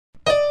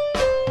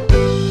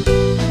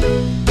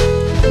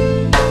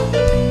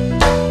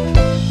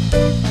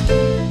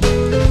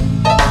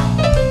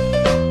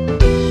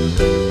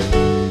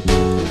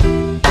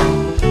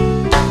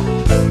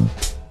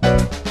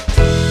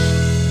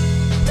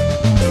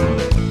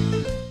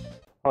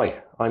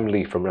I'm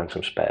Lee from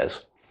Ransom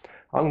Spares.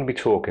 I'm going to be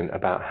talking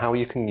about how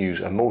you can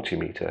use a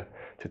multimeter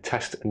to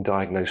test and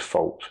diagnose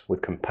faults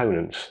with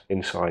components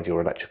inside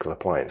your electrical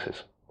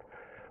appliances.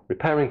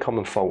 Repairing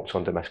common faults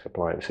on domestic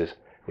appliances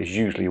is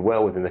usually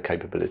well within the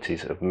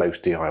capabilities of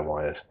most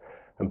DIYers,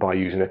 and by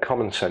using a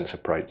common sense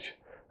approach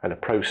and a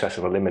process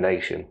of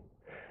elimination,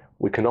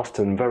 we can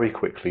often very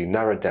quickly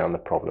narrow down the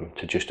problem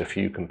to just a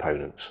few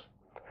components.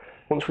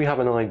 Once we have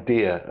an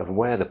idea of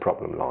where the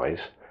problem lies,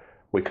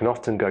 we can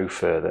often go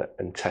further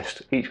and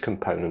test each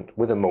component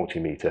with a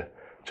multimeter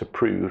to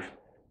prove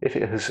if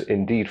it has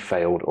indeed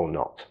failed or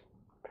not.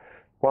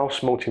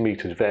 Whilst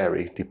multimeters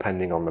vary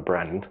depending on the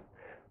brand,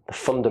 the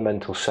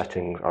fundamental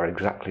settings are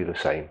exactly the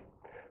same.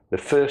 The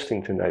first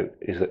thing to note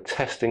is that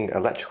testing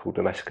electrical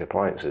domestic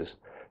appliances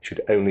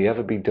should only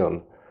ever be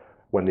done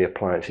when the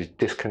appliance is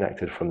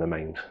disconnected from the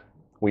mains.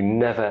 We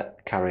never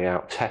carry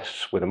out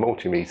tests with a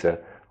multimeter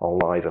on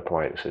live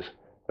appliances.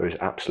 There is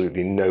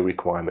absolutely no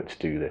requirement to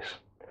do this.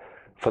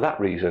 For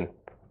that reason,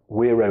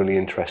 we're only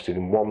interested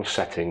in one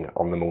setting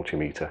on the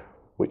multimeter,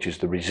 which is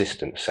the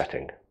resistance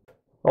setting.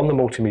 On the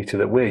multimeter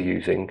that we're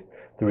using,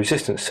 the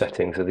resistance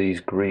settings are these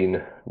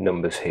green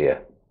numbers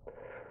here.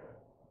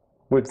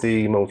 With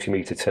the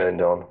multimeter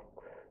turned on,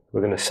 we're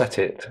going to set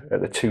it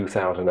at the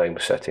 2000 ohm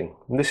setting,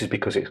 and this is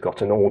because it's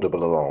got an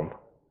audible alarm.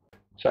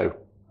 So,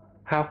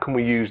 how can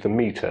we use the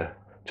meter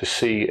to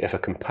see if a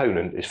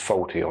component is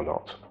faulty or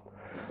not?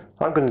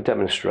 I'm going to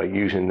demonstrate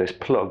using this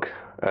plug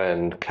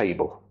and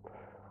cable.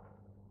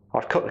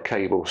 I've cut the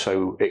cable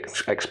so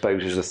it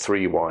exposes the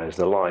three wires,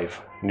 the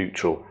live,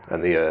 neutral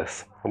and the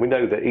earth. And we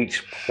know that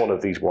each one of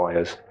these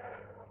wires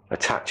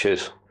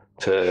attaches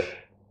to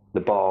the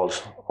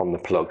bars on the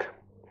plug.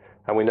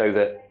 And we know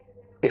that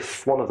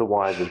if one of the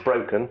wires was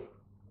broken,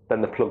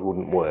 then the plug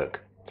wouldn't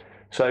work.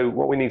 So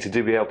what we need to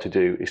be able to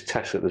do is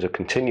test that there's a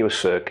continuous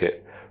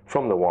circuit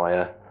from the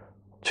wire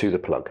to the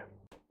plug.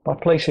 By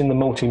placing the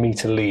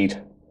multimeter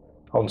lead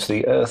onto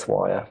the earth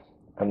wire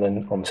and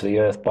then onto the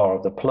earth bar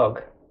of the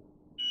plug,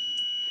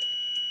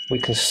 we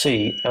can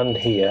see and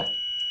hear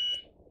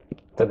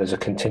that there's a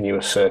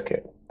continuous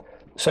circuit.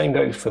 The same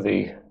goes for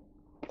the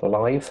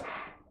live,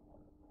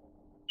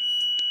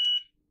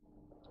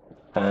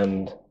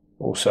 and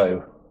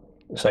also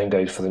the same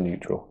goes for the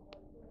neutral.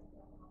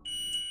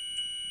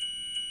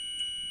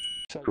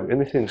 So in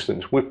this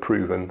instance, we've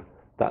proven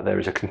that there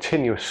is a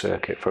continuous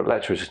circuit for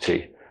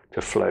electricity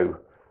to flow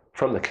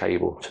from the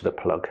cable to the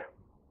plug.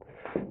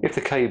 If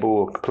the cable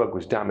or plug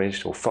was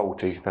damaged or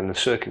faulty, then the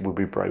circuit would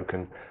be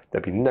broken,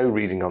 there'd be no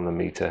reading on the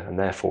meter, and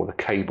therefore the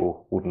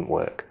cable wouldn't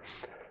work.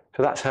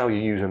 So that's how you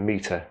use a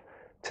meter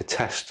to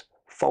test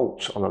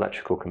faults on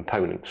electrical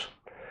components.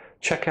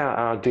 Check out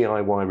our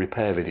DIY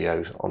repair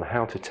videos on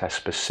how to test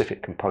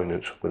specific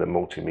components with a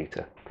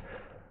multimeter.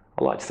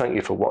 I'd like to thank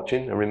you for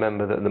watching, and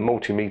remember that the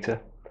multimeter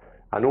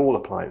and all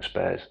appliance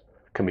spares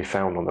can be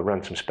found on the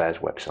Ransom Spares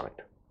website.